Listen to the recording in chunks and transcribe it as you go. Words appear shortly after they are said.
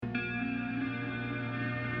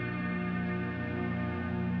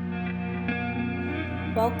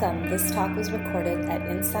Welcome. This talk was recorded at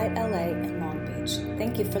Insight LA in Long Beach.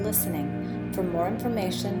 Thank you for listening. For more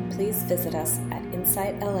information, please visit us at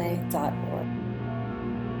insightla.org.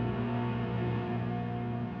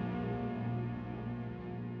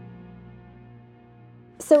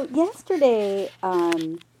 So yesterday,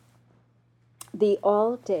 the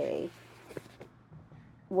all day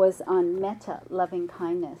was on metta, loving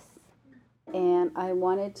kindness. And I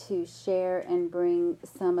wanted to share and bring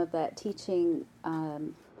some of that teaching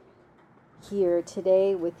here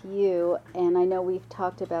today with you. And I know we've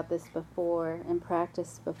talked about this before and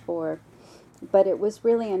practiced before, but it was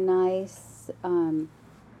really a nice and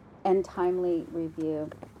timely review.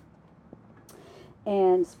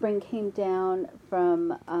 And Spring came down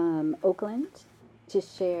from Oakland to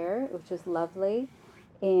share, which was lovely.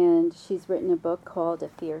 And she's written a book called A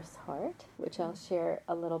Fierce Heart, which I'll share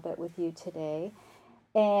a little bit with you today.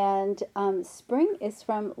 And Spring is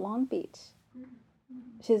from Long Beach.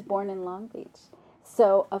 She was born in Long Beach.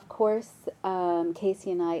 So, of course,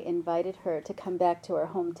 Casey and I invited her to come back to our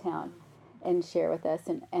hometown and share with us.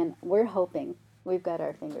 And we're hoping, we've got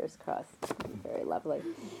our fingers crossed. Very lovely.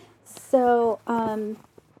 So,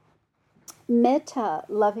 metta,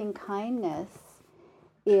 loving kindness,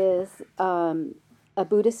 is a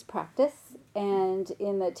Buddhist practice, and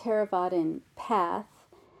in the Theravadan path,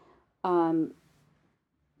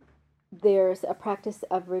 there's a practice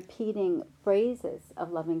of repeating phrases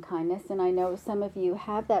of loving kindness, and I know some of you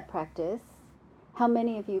have that practice. How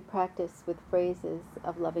many of you practice with phrases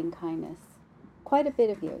of loving kindness? Quite a bit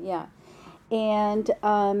of you, yeah. And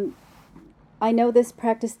I know this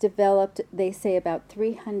practice developed, they say, about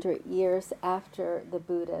 300 years after the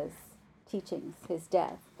Buddha's teachings, his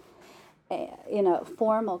death, in a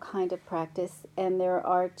formal kind of practice. And there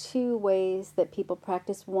are two ways that people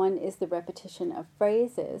practice. One is the repetition of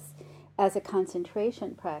phrases as a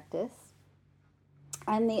concentration practice.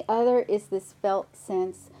 And the other is this felt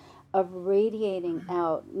sense of radiating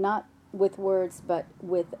out, not with words, but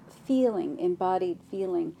with feeling, embodied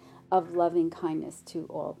feeling of loving kindness to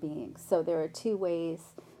all beings. So there are two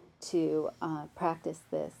ways to practice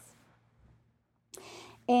this.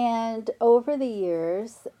 And over the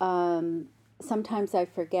years, sometimes I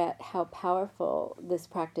forget how powerful this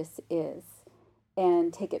practice is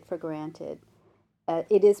and take it for granted.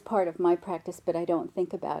 It is part of my practice, but I don't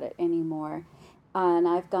think about it anymore. And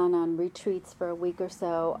I've gone on retreats for a week or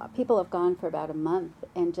so. People have gone for about a month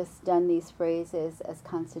and just done these phrases as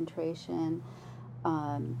concentration.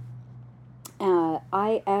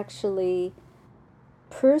 I actually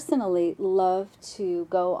personally love to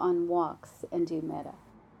go on walks and do metta.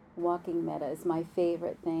 Walking metta is my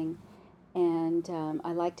favorite thing, and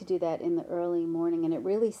I like to do that in the early morning, and it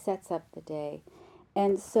really sets up the day.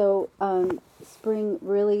 And so Spring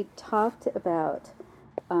really talked about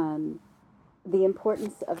the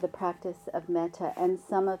importance of the practice of metta and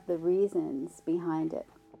some of the reasons behind it.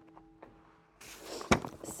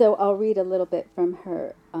 So I'll read a little bit from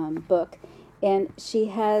her book. And she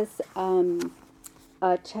has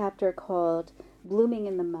a chapter called Blooming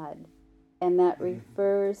in the Mud. And that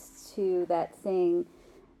refers to that saying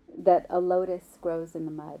that a lotus grows in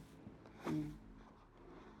the mud.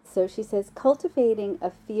 So she says, cultivating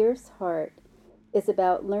a fierce heart is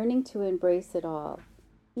about learning to embrace it all,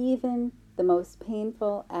 even the most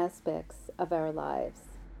painful aspects of our lives,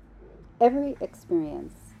 every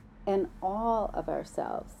experience, and all of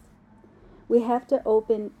ourselves. We have to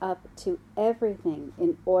open up to everything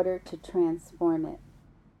in order to transform it.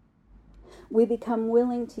 We become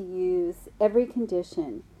willing to use every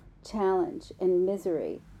condition, challenge, and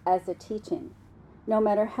misery as a teaching, no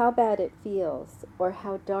matter how bad it feels or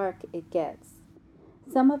how dark it gets.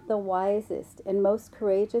 Some of the wisest and most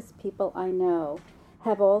courageous people I know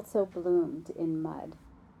have also bloomed in mud.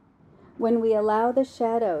 When we allow the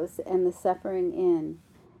shadows and the suffering in,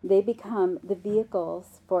 they become the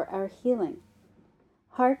vehicles for our healing.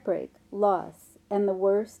 Heartbreak, loss, and the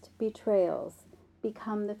worst betrayals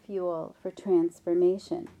become the fuel for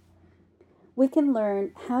transformation. We can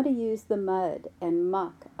learn how to use the mud and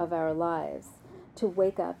muck of our lives to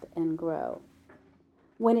wake up and grow.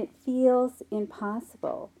 When it feels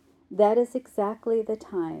impossible, that is exactly the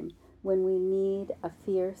time when we need a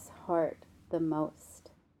fierce heart the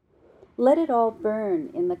most. Let it all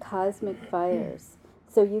burn in the cosmic fires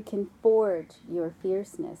so you can forge your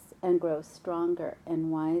fierceness and grow stronger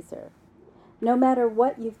and wiser. No matter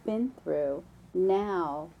what you've been through,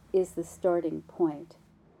 now is the starting point.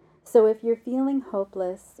 So if you're feeling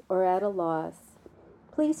hopeless or at a loss,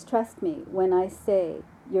 please trust me when I say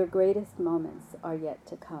your greatest moments are yet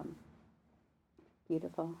to come.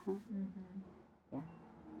 Beautiful, huh? Mm-hmm. Yeah.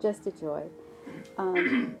 just a joy.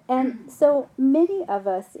 And so many of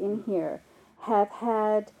us in here have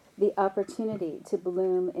had the opportunity to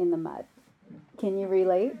bloom in the mud. Can you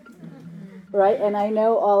relate? Right? And I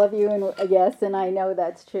know all of you, and yes, and I know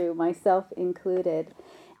that's true, myself included.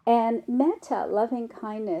 And metta, loving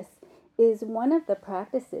kindness, is one of the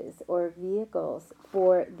practices or vehicles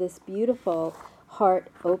for this beautiful heart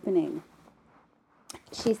opening.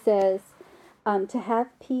 She says, to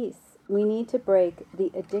have peace, we need to break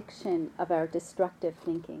the addiction of our destructive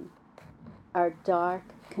thinking, our dark,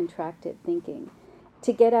 contracted thinking.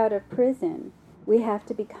 To get out of prison, we have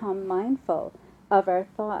to become mindful of our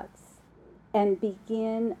thoughts and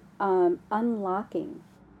begin unlinking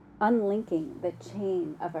the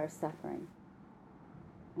chain of our suffering.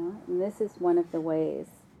 And this is one of the ways.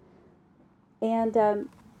 And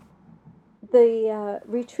the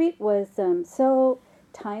retreat was so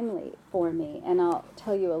timely for me, and I'll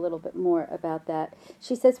tell you a little bit more about that.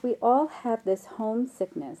 She says we all have this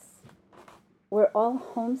homesickness. We're all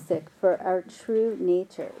homesick for our true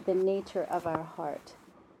nature, the nature of our heart.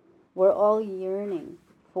 We're all yearning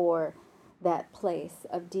for that place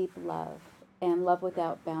of deep love and love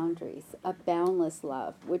without boundaries, a boundless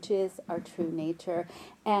love, which is our true nature.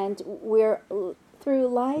 And we're, through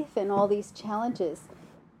life and all these challenges,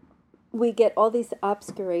 we get all these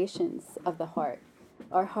obscurations of the heart.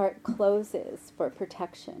 Our heart closes for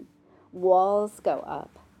protection. Walls go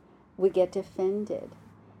up. We get defended.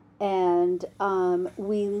 And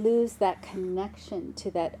we lose that connection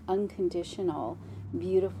to that unconditional,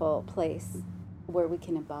 beautiful place where we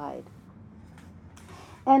can abide.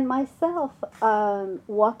 And myself,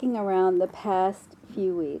 walking around the past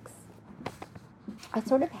few weeks, I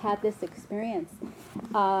sort of had this experience.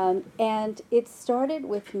 And it started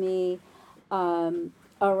with me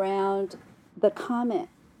around the comment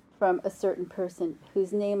from a certain person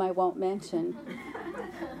whose name I won't mention.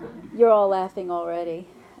 You're all laughing already.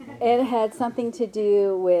 It had something to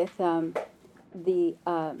do with the,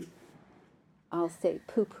 I'll say,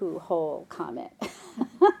 poo-poo hole comment.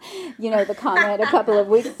 You know, the comment a couple of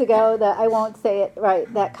weeks ago, that I won't say it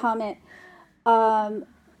right, that comment. And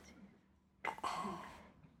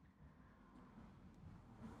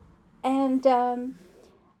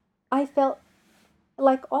I felt,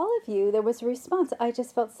 like all of you, there was a response. I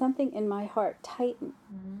just felt something in my heart tighten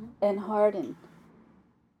and harden.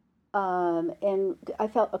 And I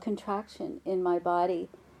felt a contraction in my body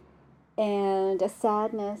and a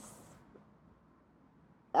sadness,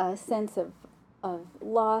 a sense of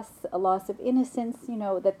loss, a loss of innocence, you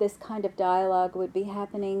know, that this kind of dialogue would be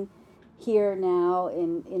happening here now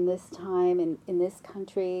in this time, in this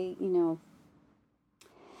country, you know.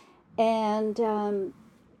 And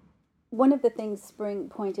one of the things Spring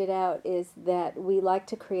pointed out is that we like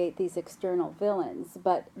to create these external villains,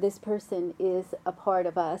 but this person is a part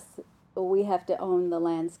of us. We have to own the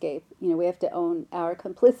landscape. You know, we have to own our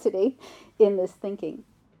complicity in this thinking.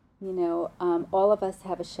 You know, all of us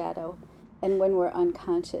have a shadow, and when we're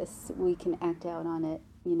unconscious, we can act out on it.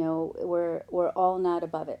 You know, we're all not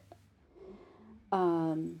above it.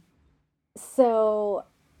 So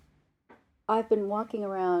I've been walking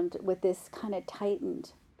around with this kind of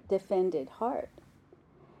tightened, defended heart.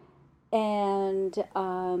 And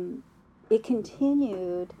it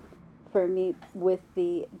continued for me with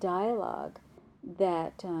the dialogue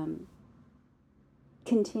that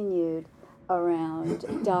continued around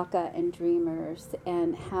DACA and Dreamers,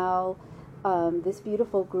 and how this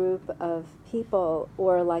beautiful group of people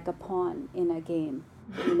were like a pawn in a game,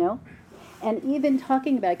 you know? And even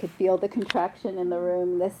talking about it, I could feel the contraction in the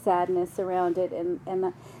room, the sadness around it.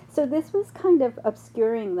 So this was kind of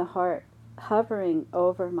obscuring the heart, hovering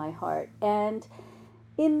over my heart. And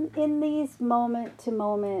in these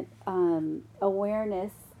moment-to-moment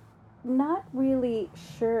awareness, not really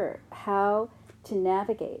sure how to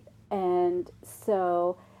navigate. And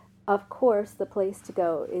so, of course, the place to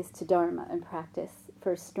go is to Dharma and practice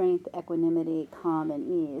for strength, equanimity, calm, and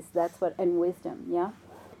ease. That's what, and wisdom, yeah?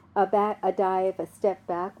 A dive, a step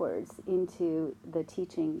backwards into the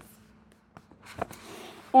teachings.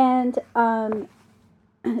 And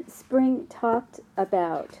Spring talked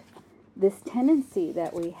about this tendency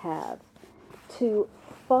that we have to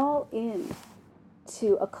fall in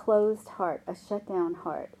to a closed heart, a shut down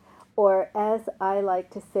heart. Or as I like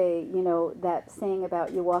to say, you know, that saying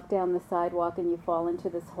about you walk down the sidewalk and you fall into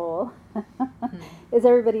this hole. Does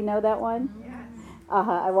everybody know that one? Yes.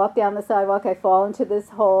 I walk down the sidewalk, I fall into this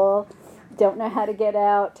hole, don't know how to get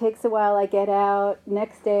out, takes a while, I get out,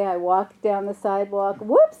 next day I walk down the sidewalk,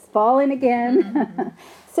 whoops, fall in again.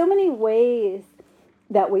 So many ways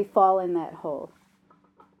that we fall in that hole.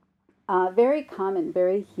 Very common,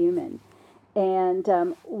 very human. And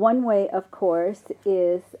one way, of course,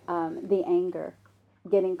 is the anger,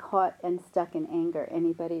 getting caught and stuck in anger.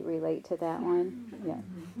 Anybody relate to that one?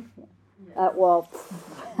 Yeah. Well,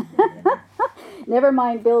 never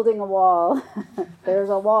mind building a wall. There's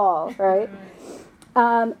a wall, right?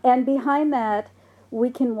 And behind that, we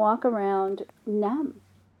can walk around numb.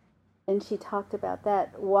 And she talked about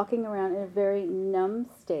that, walking around in a very numb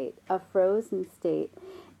state, a frozen state.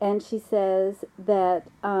 And she says that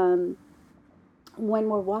when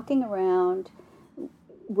we're walking around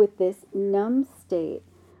with this numb state,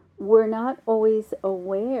 we're not always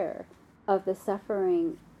aware of the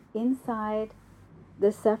suffering inside,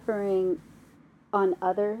 the suffering on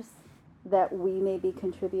others that we may be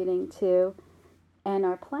contributing to, and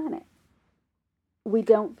our planet. We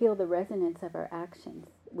don't feel the resonance of our actions.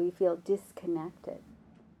 We feel disconnected.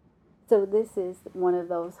 So this is one of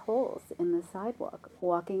those holes in the sidewalk,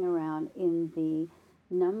 walking around in the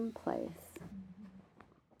numb place.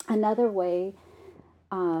 Another way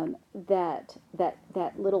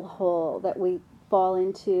that little hole that we fall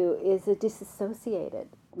into is a disassociated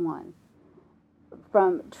one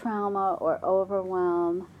from trauma or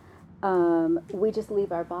overwhelm. We just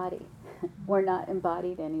leave our body. We're not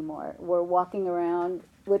embodied anymore. We're walking around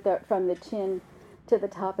with from the chin to the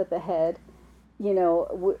top of the head. You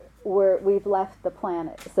know, we've left the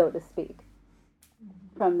planet, so to speak,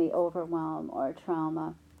 from the overwhelm or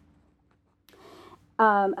trauma.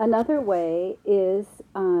 Another way is,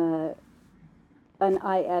 and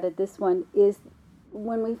I added this one, is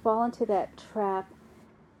when we fall into that trap,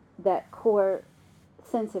 that core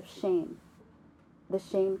sense of shame, the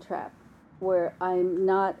shame trap, where I'm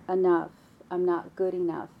not enough, I'm not good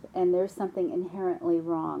enough, and there's something inherently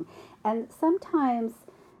wrong. And sometimes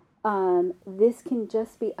this can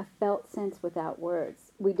just be a felt sense without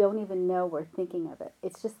words. We don't even know we're thinking of it.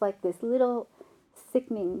 It's just like this little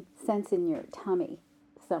sickening sense in your tummy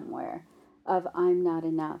somewhere of I'm not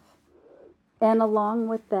enough. And along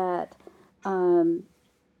with that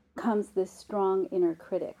comes this strong inner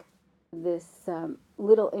critic, this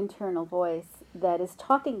little internal voice that is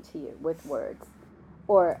talking to you with words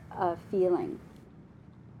or a feeling.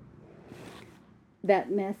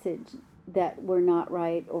 That message that we're not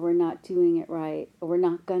right, or we're not doing it right, or we're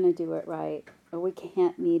not going to do it right, or we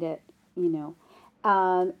can't meet it, you know.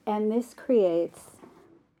 And this creates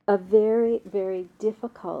a very, very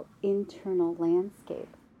difficult internal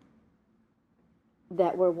landscape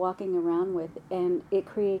that we're walking around with, and it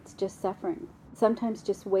creates just suffering. Sometimes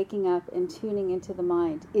just waking up and tuning into the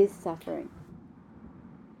mind is suffering.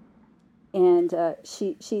 And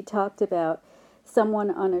she talked about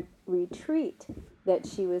someone on a retreat that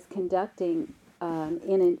she was conducting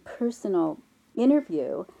in a personal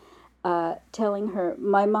interview, telling her,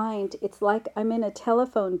 my mind, it's like I'm in a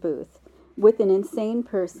telephone booth with an insane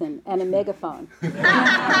person and a megaphone.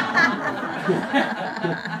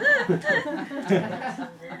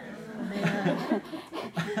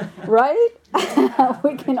 Right?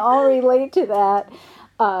 We can all relate to that.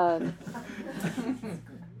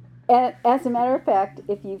 And as a matter of fact,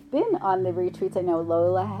 if you've been on the retreats, I know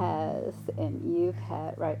Lola has, and you've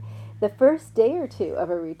had, right? The first day or two of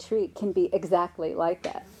a retreat can be exactly like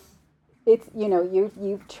that. It's, you know,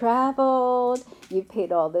 you've traveled, you've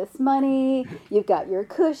paid all this money, you've got your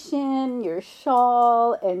cushion, your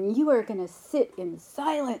shawl, and you are going to sit in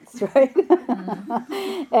silence, right?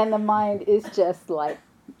 And the mind is just like,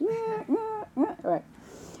 right.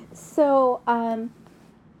 So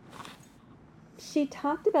she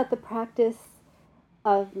talked about the practice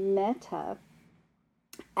of metta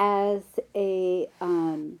as a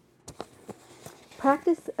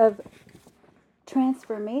practice of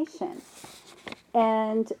transformation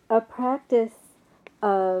and a practice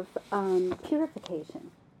of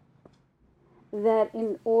purification. That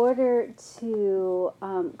in order to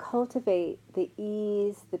cultivate the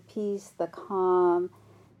ease, the peace, the calm,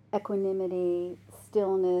 equanimity,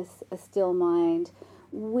 stillness, a still mind,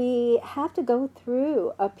 we have to go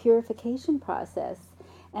through a purification process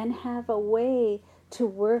and have a way to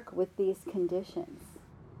work with these conditions,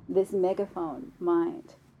 this megaphone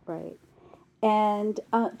mind, right? And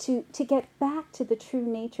to get back to the true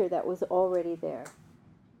nature that was already there,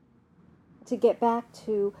 to get back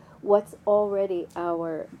to what's already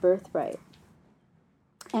our birthright.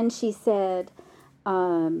 And she said,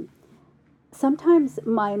 sometimes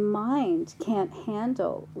my mind can't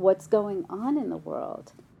handle what's going on in the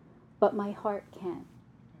world, but my heart can.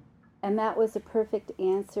 And that was a perfect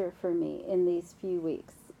answer for me in these few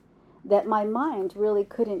weeks, that my mind really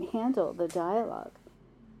couldn't handle the dialogue,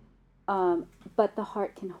 but the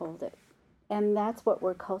heart can hold it. And that's what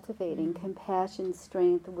we're cultivating, compassion,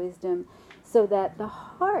 strength, wisdom, so that the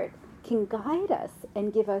heart can guide us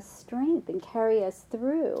and give us strength and carry us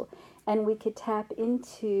through, and we could tap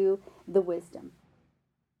into the wisdom.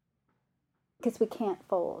 Because we can't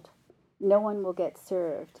fold. No one will get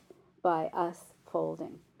served by us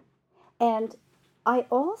folding. And I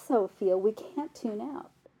also feel we can't tune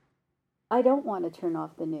out. I don't want to turn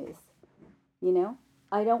off the news. You know?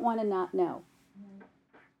 I don't want to not know.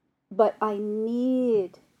 But I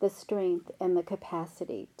need the strength and the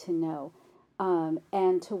capacity to know,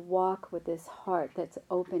 and to walk with this heart that's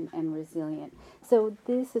open and resilient. So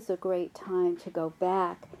this is a great time to go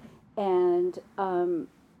back and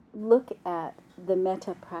look at the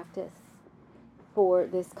metta practice for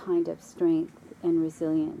this kind of strength and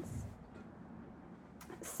resilience.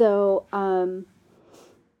 So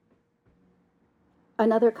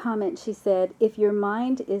another comment, she said, if your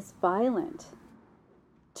mind is violent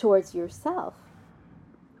towards yourself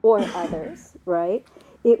or others, right,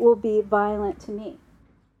 it will be violent to me.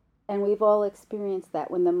 And we've all experienced that.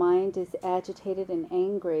 When the mind is agitated and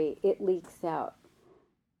angry, it leaks out.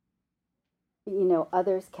 You know,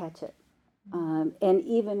 others catch it. And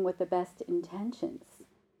even with the best intentions,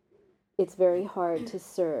 it's very hard to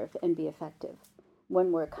serve and be effective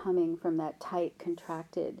when we're coming from that tight,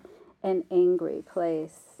 contracted, and angry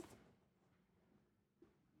place.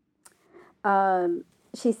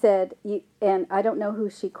 She said, and I don't know who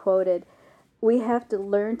she quoted, we have to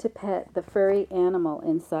learn to pet the furry animal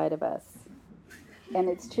inside of us. And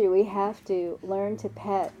it's true, we have to learn to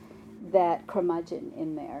pet that curmudgeon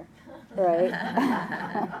in there, right?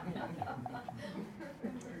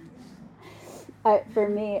 For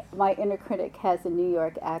me, my inner critic has a New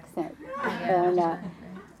York accent. And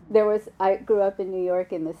I grew up in New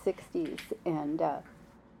York in the 60s, and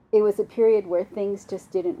it was a period where things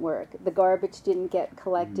just didn't work. The garbage didn't get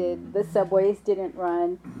collected, the subways didn't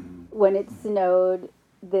run. When it snowed,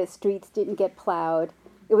 the streets didn't get plowed.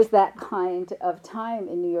 It was that kind of time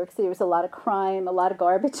in New York City. There was a lot of crime, a lot of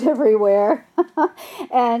garbage everywhere.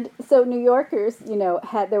 And so New Yorkers, you know,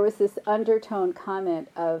 there was this undertone comment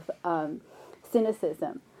of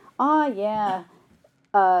cynicism.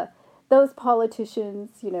 Those politicians,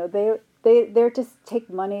 you know, they're just take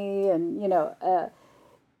money, and, you know,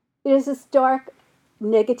 there's this dark,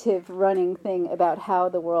 negative running thing about how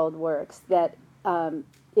the world works, that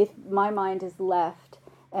if my mind is left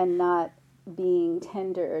and not being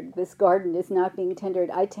tendered, this garden is not being tendered,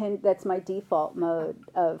 that's my default mode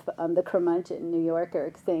of the curmudgeon New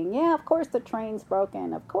Yorker, saying, yeah, of course the train's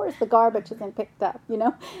broken, of course the garbage isn't picked up, you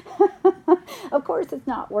know, of course it's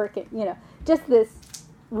not working, you know, just this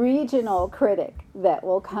regional critic that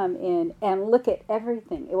will come in and look at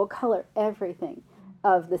everything. It will color everything.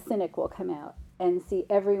 Of the cynic will come out and see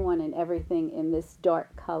everyone and everything in this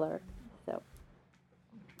dark color. So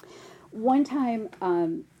one time,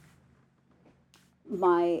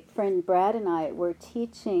 my friend Brad and I were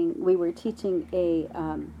teaching a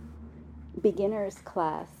beginner's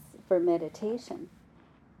class for meditation.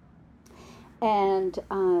 And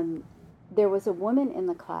there was a woman in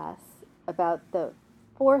the class about the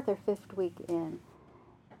 4th or 5th week in,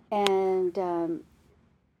 and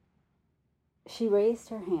she raised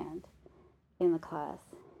her hand in the class,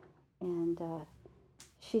 and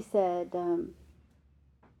she said,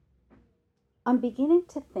 I'm beginning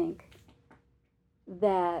to think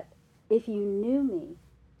that if you knew me,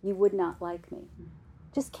 you would not like me.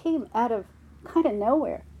 Just came out of kind of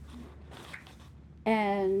nowhere.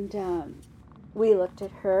 And we looked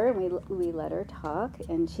at her, and we let her talk,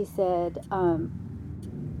 and she said, I'm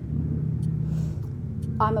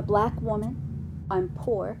a black woman, I'm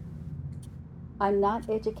poor, I'm not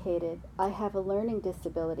educated, I have a learning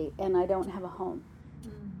disability, and I don't have a home.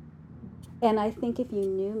 And I think if you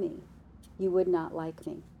knew me, you would not like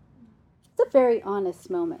me. It's a very honest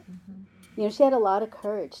moment. You know, she had a lot of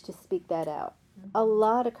courage to speak that out. A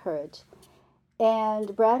lot of courage.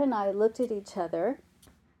 And Brad and I looked at each other,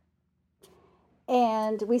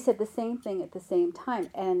 and we said the same thing at the same time.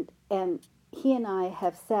 And he and I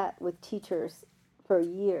have sat with teachers for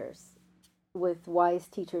years, with wise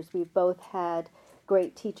teachers. We've both had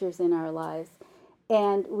great teachers in our lives.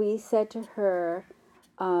 And we said to her,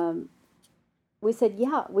 we said,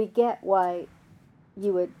 yeah, we get why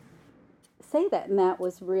you would say that. And that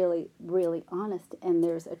was really, really honest. And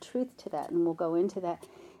there's a truth to that, and we'll go into that.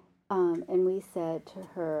 And we said to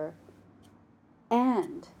her,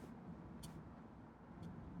 and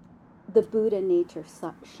the Buddha nature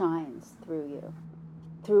shines through you.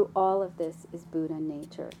 Through all of this is Buddha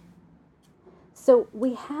nature. So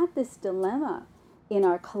we have this dilemma in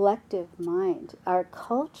our collective mind. Our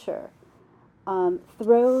culture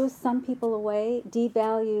throws some people away,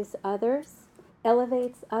 devalues others,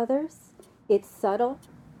 elevates others. It's subtle.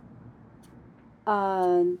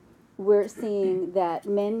 We're seeing that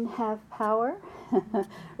men have power,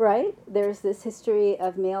 right? There's this history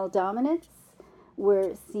of male dominance.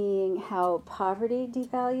 We're seeing how poverty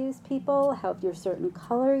devalues people, how if you're a certain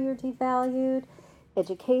color, you're devalued.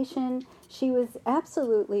 Education. She was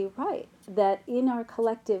absolutely right that in our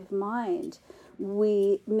collective mind,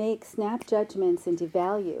 we make snap judgments and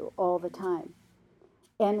devalue all the time.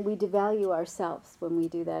 And we devalue ourselves when we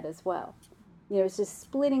do that as well. It's just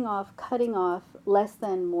splitting off, cutting off, less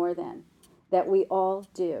than, more than, that we all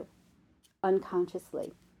do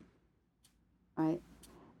unconsciously, right?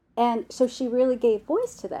 And so she really gave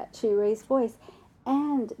voice to that. She raised voice.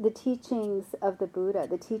 And the teachings of the Buddha,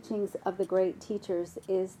 the teachings of the great teachers,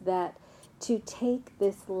 is that to take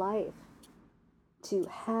this life, to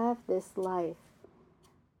have this life,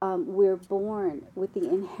 we're born with the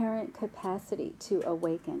inherent capacity to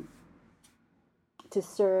awaken, to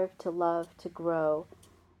serve, to love, to grow,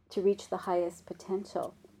 to reach the highest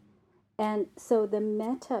potential. And so the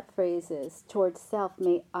metta phrases towards self,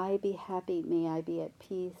 may I be happy, may I be at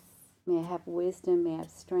peace, may I have wisdom, may I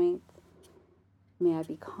have strength, may I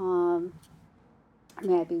be calm,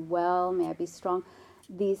 may I be well, may I be strong.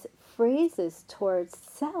 These phrases towards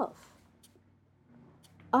self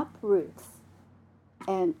uproots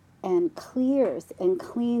and clears and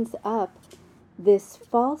cleans up this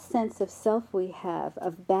false sense of self we have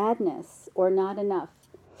of badness or not enough,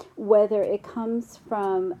 whether it comes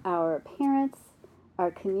from our parents, our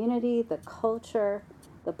community, the culture,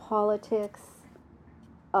 the politics,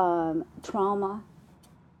 trauma,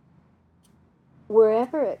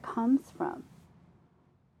 wherever it comes from.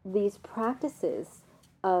 These practices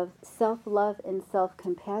of self-love and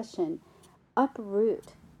self-compassion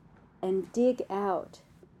uproot and dig out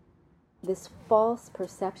this false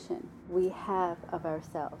perception we have of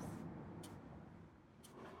ourselves.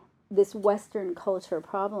 This Western culture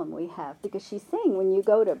problem we have, because she's saying when you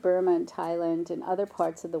go to Burma and Thailand and other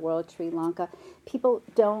parts of the world, Sri Lanka, people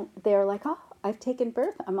they're like, oh, I've taken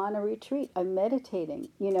birth, I'm on a retreat, I'm meditating,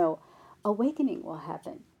 awakening will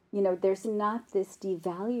happen. There's not this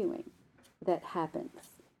devaluing that happens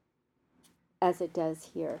as it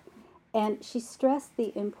does here. And she stressed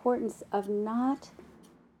the importance of not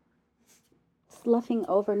sloughing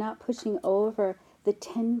over, not pushing over the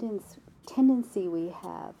tendency we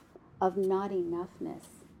have of not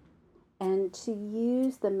enoughness, and to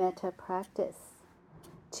use the metta practice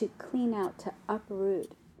to clean out, to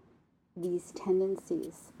uproot these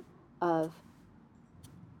tendencies of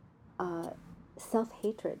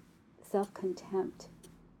self-hatred, self-contempt,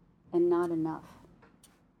 and not enough.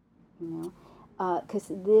 Because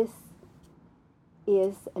this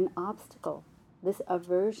is an obstacle. This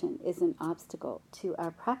aversion is an obstacle to our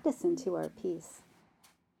practice and to our peace.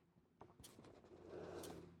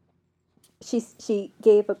 She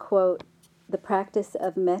gave a quote, the practice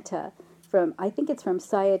of metta, from, I think it's from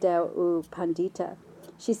Sayadaw U Pandita.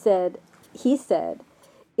 He said,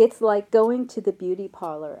 it's like going to the beauty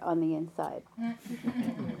parlor on the inside.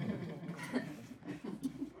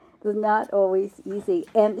 It's not always easy.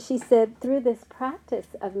 And she said, through this practice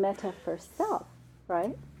of metta for self,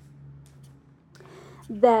 right,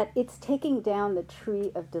 that it's taking down the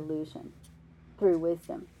tree of delusion through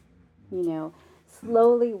wisdom.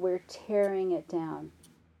 Slowly we're tearing it down.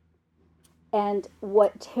 And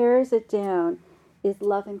what tears it down is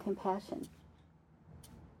love and compassion.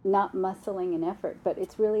 Not muscling and effort, but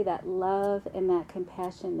it's really that love and that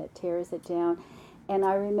compassion that tears it down. And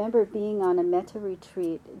I remember being on a metta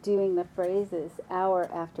retreat, doing the phrases hour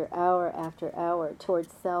after hour after hour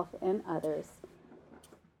towards self and others,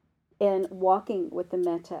 and walking with the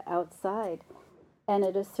metta outside. And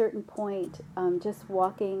at a certain point, just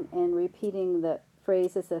walking and repeating the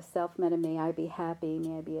phrases of self-metta, may I be happy,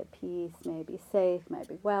 may I be at peace, may I be safe, may I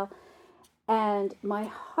be well. And my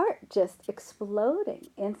heart just exploding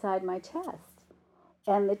inside my chest.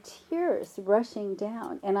 And the tears rushing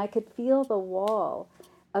down. And I could feel the wall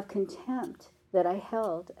of contempt that I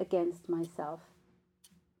held against myself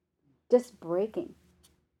just breaking.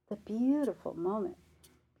 The beautiful moment.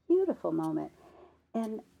 Beautiful moment.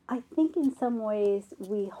 And I think in some ways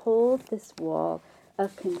we hold this wall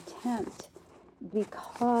of contempt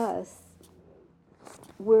because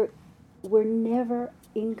we're never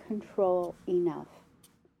in control enough.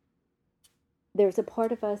 There's a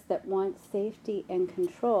part of us that wants safety and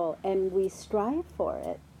control, and we strive for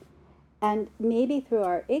it. And maybe through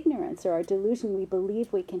our ignorance or our delusion, we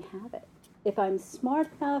believe we can have it. If I'm smart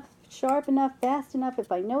enough, sharp enough, fast enough,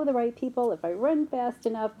 if I know the right people, if I run fast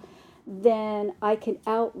enough, then I can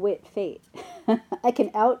outwit fate. I can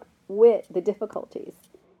outwit the difficulties.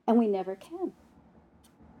 And we never can.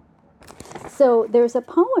 So there's a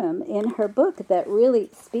poem in her book that really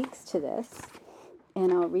speaks to this,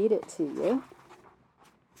 and I'll read it to you.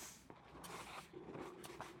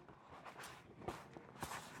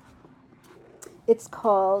 It's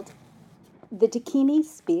called The Dakini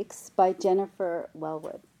Speaks by Jennifer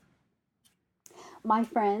Wellwood. My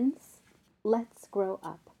friends, let's grow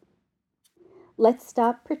up. Let's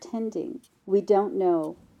stop pretending we don't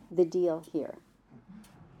know the deal here.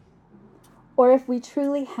 Or if we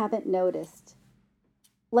truly haven't noticed,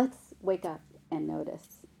 let's wake up and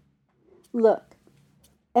notice. Look,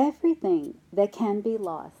 everything that can be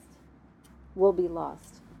lost will be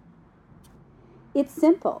lost. It's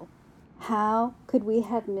simple. How could we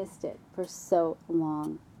have missed it for so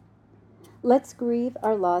long? Let's grieve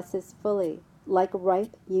our losses fully, like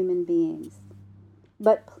ripe human beings.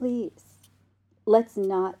 But please, let's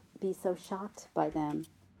not be so shocked by them.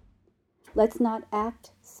 Let's not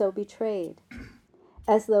act so betrayed,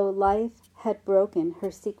 as though life had broken her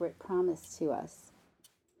secret promise to us.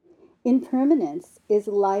 Impermanence is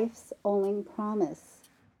life's only promise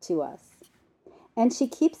to us, and she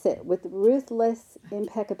keeps it with ruthless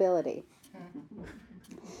impeccability.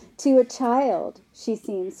 To a child, she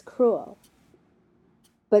seems cruel,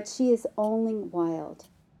 but she is only wild,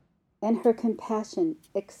 and her compassion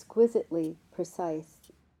exquisitely precise,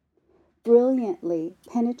 brilliantly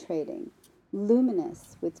penetrating,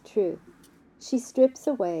 luminous with truth. She strips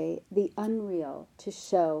away the unreal to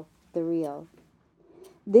show the real.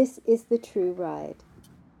 This is the true ride.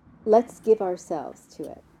 Let's give ourselves to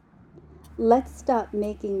it. Let's stop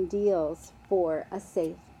making deals for a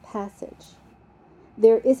safe passage.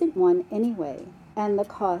 There isn't one anyway, and the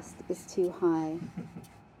cost is too high.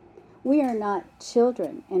 We are not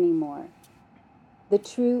children anymore. The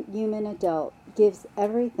true human adult gives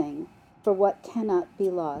everything for what cannot be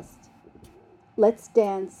lost. Let's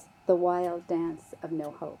dance the wild dance of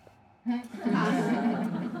no hope.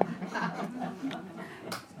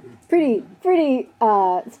 Pretty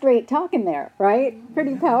straight talking there, right?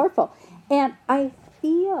 Pretty powerful. And I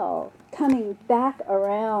feel coming back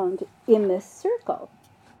around in this circle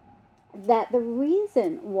that the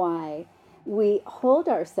reason why we hold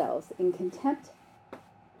ourselves in contempt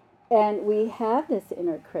and we have this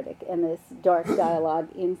inner critic and this dark dialogue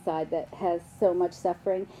inside that has so much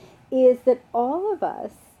suffering is that all of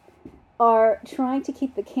us are trying to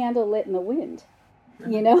keep the candle lit in the wind,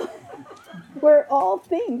 you know? We all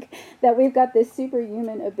think that we've got this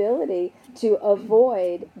superhuman ability to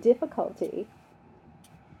avoid difficulty.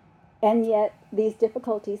 And yet these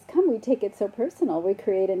difficulties come, we take it so personal, we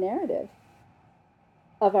create a narrative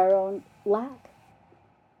of our own lack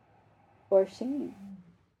or shame.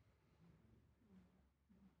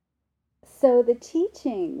 So the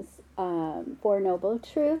teachings, Four Noble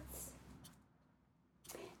Truths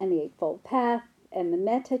and the Eightfold Path and the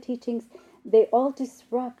Metta teachings, they all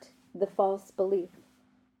disrupt the false belief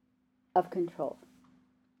of control.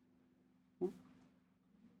 Yeah.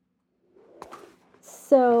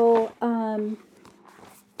 So, a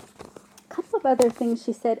couple of other things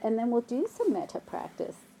she said, and then we'll do some metta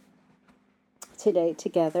practice today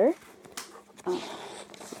together.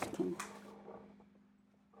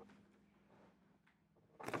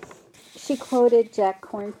 She quoted Jack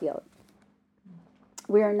Kornfield.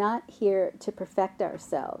 We are not here to perfect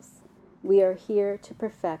ourselves. We are here to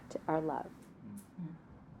perfect our love.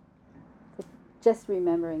 So just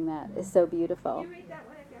remembering that is so beautiful. Can you read that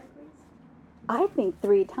one again, please? I think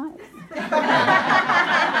 3 times.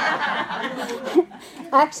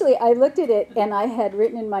 Actually, I looked at it and I had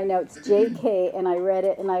written in my notes JK, and I read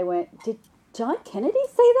it and I went, did John Kennedy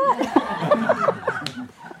say that?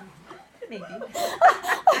 Maybe.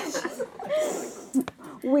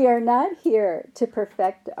 We are not here to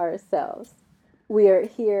perfect ourselves. We are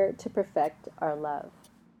here to perfect our love.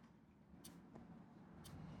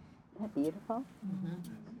 Isn't that beautiful? Mm-hmm.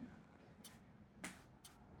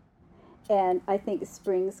 And I think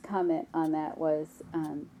Spring's comment on that was,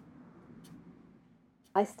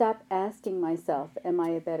 I stopped asking myself, am I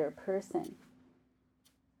a better person?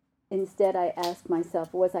 Instead, I ask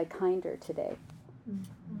myself, was I kinder today? Mm-hmm.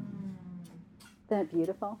 Isn't that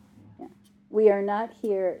beautiful? Yeah. We are not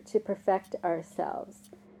here to perfect ourselves.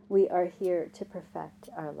 We are here to perfect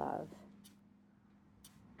our love.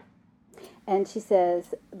 And she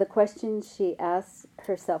says, the question she asks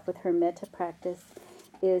herself with her metta practice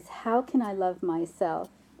is, how can I love myself?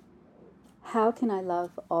 How can I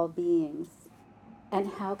love all beings?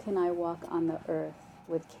 And how can I walk on the earth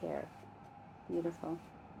with care? Beautiful.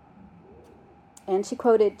 And she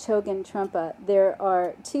quoted Chogyam Trungpa, there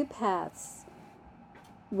are 2 paths.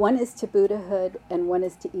 One is to Buddhahood and one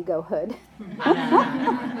is to egohood.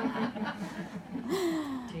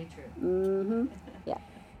 Mm-hmm. Yeah.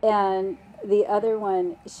 And the other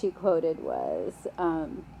one she quoted was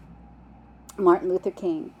Martin Luther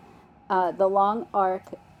King. The long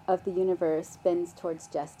arc of the universe bends towards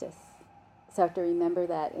justice. So I have to remember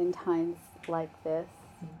that in times like this.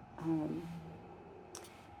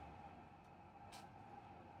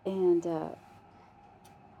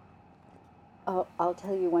 I'll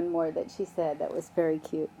tell you one more that she said that was very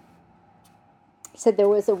cute. She said there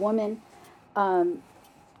was a woman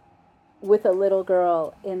with a little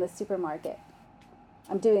girl in the supermarket.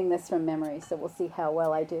 I'm doing this from memory, so we'll see how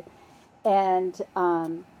well I do. And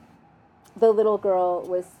the little girl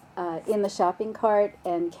was in the shopping cart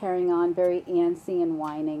and carrying on very antsy and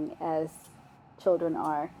whining, as children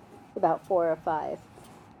are, about 4 or 5.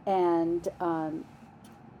 And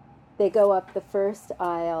they go up the first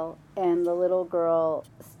aisle, and the little girl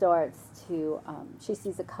starts to, she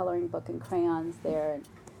sees a coloring book and crayons there, and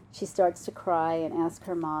she starts to cry and ask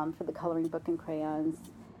her mom for the coloring book and crayons.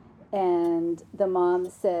 And the mom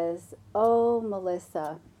says, "Oh,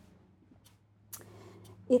 Melissa,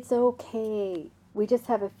 it's okay. We just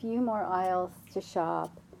have a few more aisles to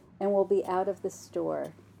shop, and we'll be out of the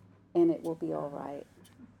store, and it will be all right.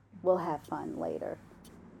 We'll have fun later."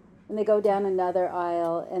 And they go down another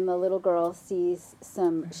aisle, and the little girl sees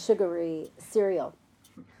some sugary cereal.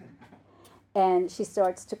 And she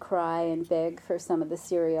starts to cry and beg for some of the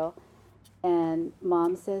cereal. And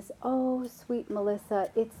Mom says, "Oh, sweet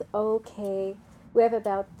Melissa, it's okay. We have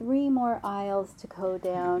about 3 more aisles to go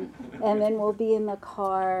down, and then we'll be in the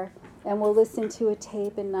car, and we'll listen to a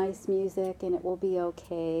tape and nice music, and it will be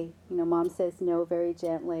okay." Mom says no very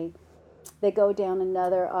gently. They go down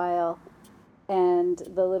another aisle, and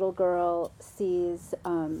the little girl sees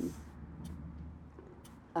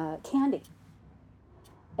candy.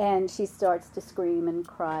 And she starts to scream and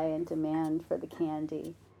cry and demand for the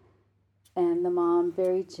candy. And the mom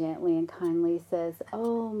very gently and kindly says,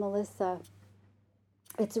 "Oh, Melissa,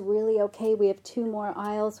 it's really okay. We have 2 more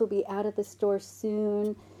aisles. We'll be out of the store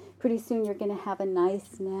soon. Pretty soon you're going to have a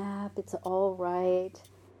nice nap. It's all right."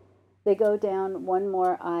 They go down 1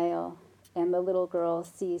 more aisle, and the little girl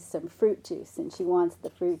sees some fruit juice, and she wants the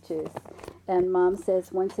fruit juice. And Mom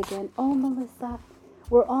says once again, "Oh, Melissa,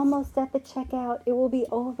 we're almost at the checkout. It will be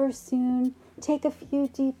over soon. Take a few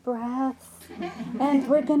deep breaths, and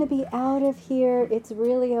we're going to be out of here. It's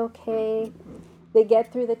really okay." They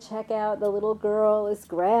get through the checkout. The little girl is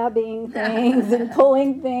grabbing things and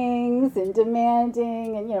pulling things and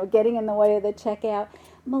demanding and, getting in the way of the checkout.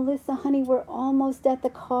 "Melissa, honey, we're almost at the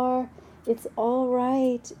car. It's all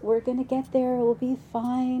right. We're going to get there. We'll be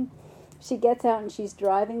fine." She gets out and she's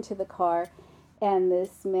driving to the car, and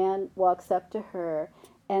this man walks up to her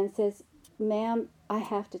and says, "Ma'am, I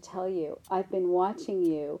have to tell you, I've been watching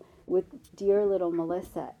you with dear little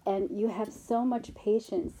Melissa, and you have so much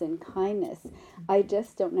patience and kindness. I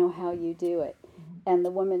just don't know how you do it." And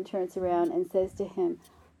the woman turns around and says to him,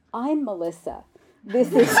 "I'm Melissa.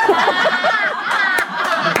 This is..."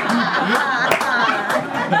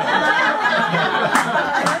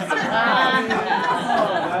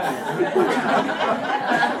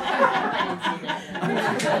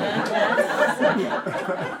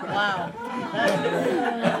 Wow.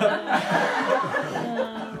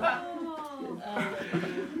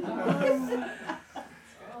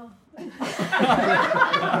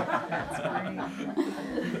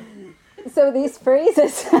 So these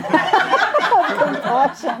phrases of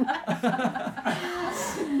compassion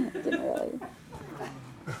didn't really.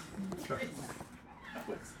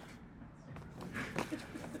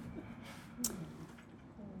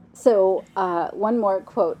 So one more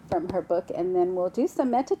quote from her book, and then we'll do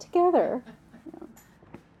some metta together.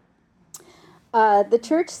 The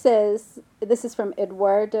church says, this is from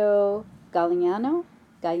Eduardo Galeano.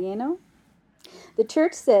 The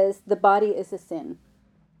church says the body is a sin.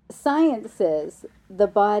 Science says the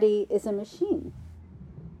body is a machine.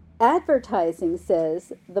 Advertising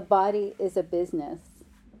says the body is a business.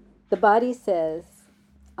 The body says,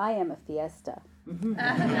 "I am a fiesta."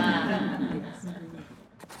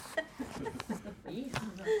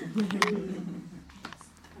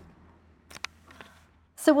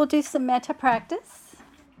 So we'll do some metta practice.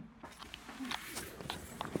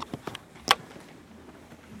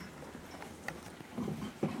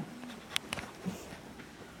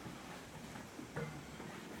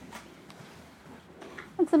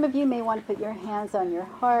 And some of you may want to put your hands on your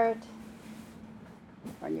heart,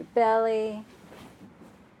 or on your belly,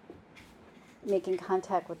 making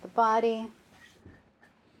contact with the body.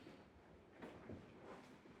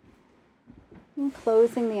 And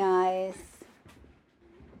closing the eyes.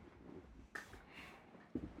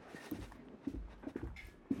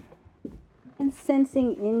 And And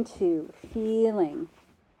sensing into, feeling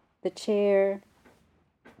the chair,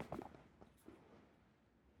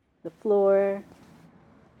 the floor,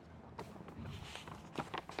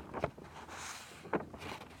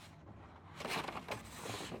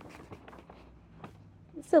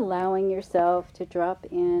 just allowing yourself to drop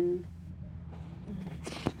in.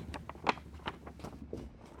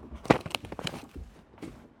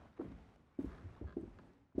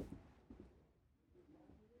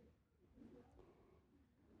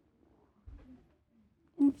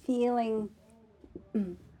 And feeling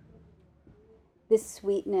this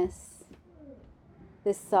sweetness,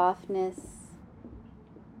 this softness,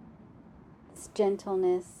 this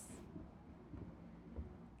gentleness,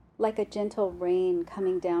 like a gentle rain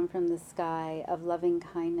coming down from the sky of loving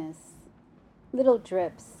kindness, little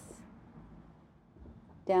drips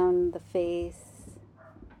down the face,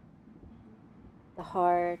 the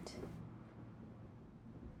heart,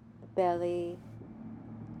 the belly,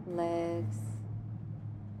 legs.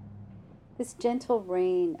 This gentle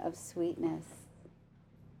rain of sweetness.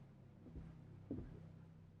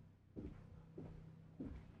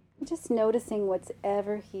 Just noticing what's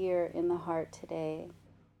ever here in the heart today.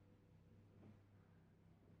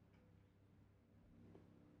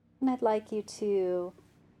 And I'd like you to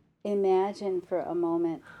imagine for a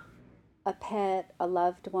moment a pet, a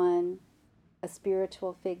loved one, a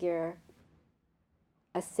spiritual figure,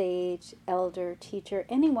 a sage, elder, teacher,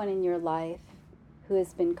 anyone in your life who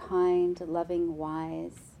has been kind, loving,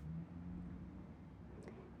 wise.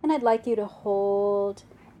 And I'd like you to hold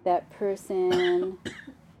that person,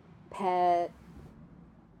 pet,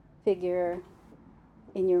 figure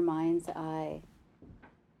in your mind's eye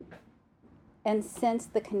and sense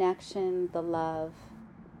the connection, the love,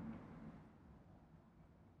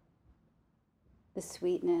 the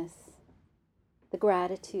sweetness, the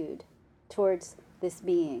gratitude towards this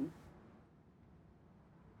being.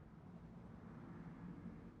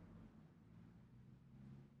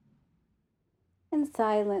 And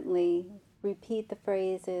silently repeat the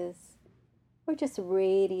phrases or just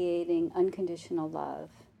radiating unconditional love.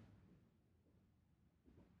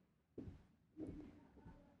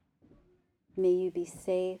 May you be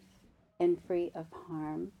safe and free of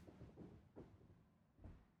harm.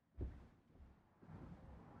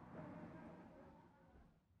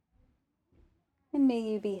 And may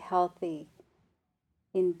you be healthy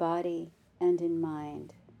in body and in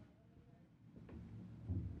mind.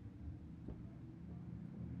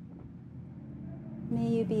 May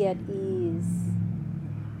you be at ease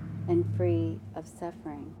and free of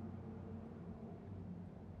suffering.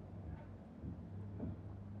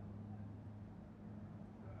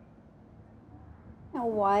 Now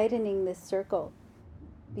widening the circle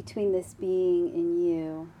between this being and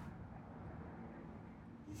you,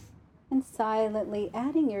 and silently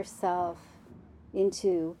adding yourself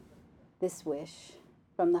into this wish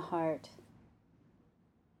from the heart.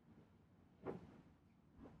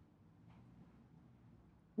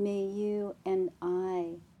 May you and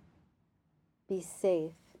I be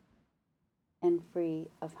safe and free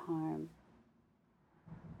of harm.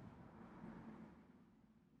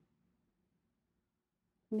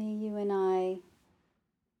 May you and I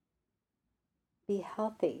be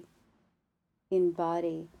healthy in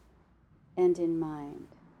body and in mind.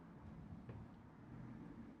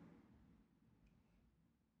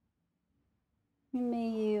 May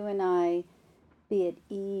you and I be at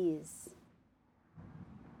ease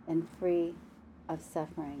and free of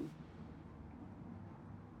suffering.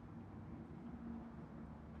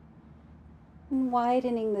 And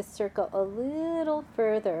widening the circle a little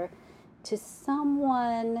further to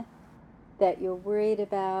someone that you're worried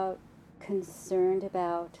about, concerned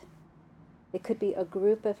about. It could be a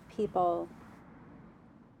group of people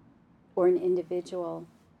or an individual.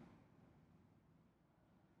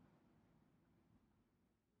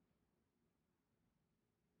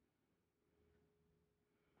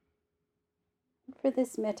 For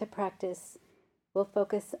this metta practice, we'll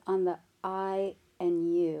focus on the I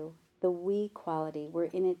and you, the we quality. We're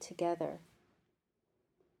in it together.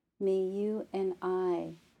 May you and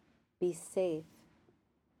I be safe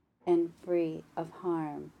and free of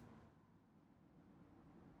harm.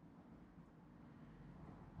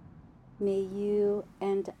 May you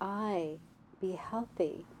and I be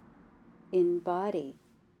healthy in body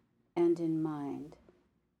and in mind.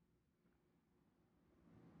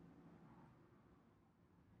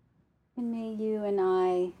 And may you and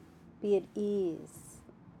I be at ease,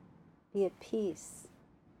 be at peace,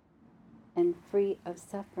 and free of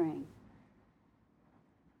suffering.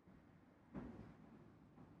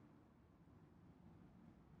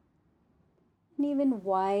 And even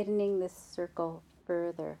widening this circle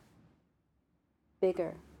further.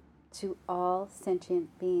 bigger to all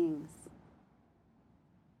sentient beings,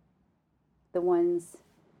 the ones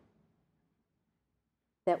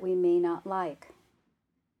that we may not like,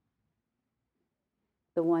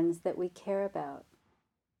 the ones that we care about,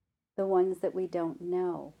 the ones that we don't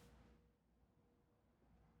know.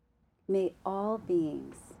 May all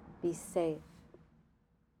beings be safe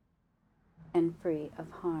and free of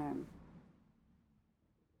harm.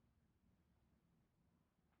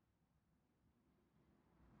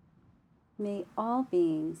 May all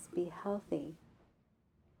beings be healthy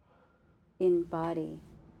in body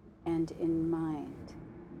and in mind.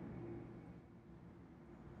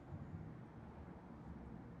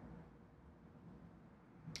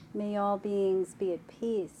 May all beings be at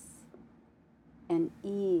peace and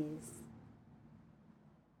ease.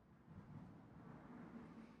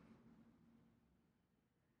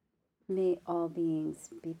 May all beings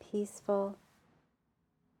be peaceful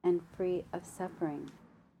and free of suffering.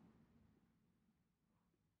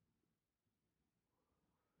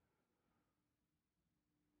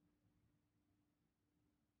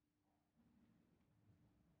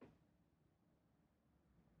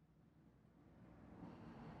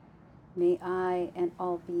 May I and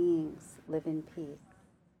all beings live in peace.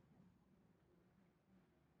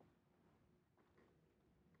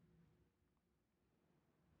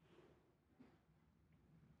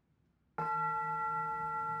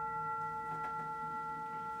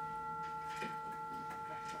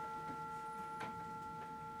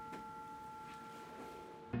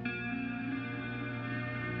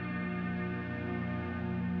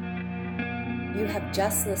 You have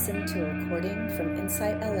just listened to a recording from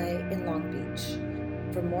Insight LA in Long Beach.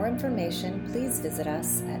 For more information, please visit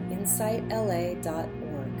us at insightla.org.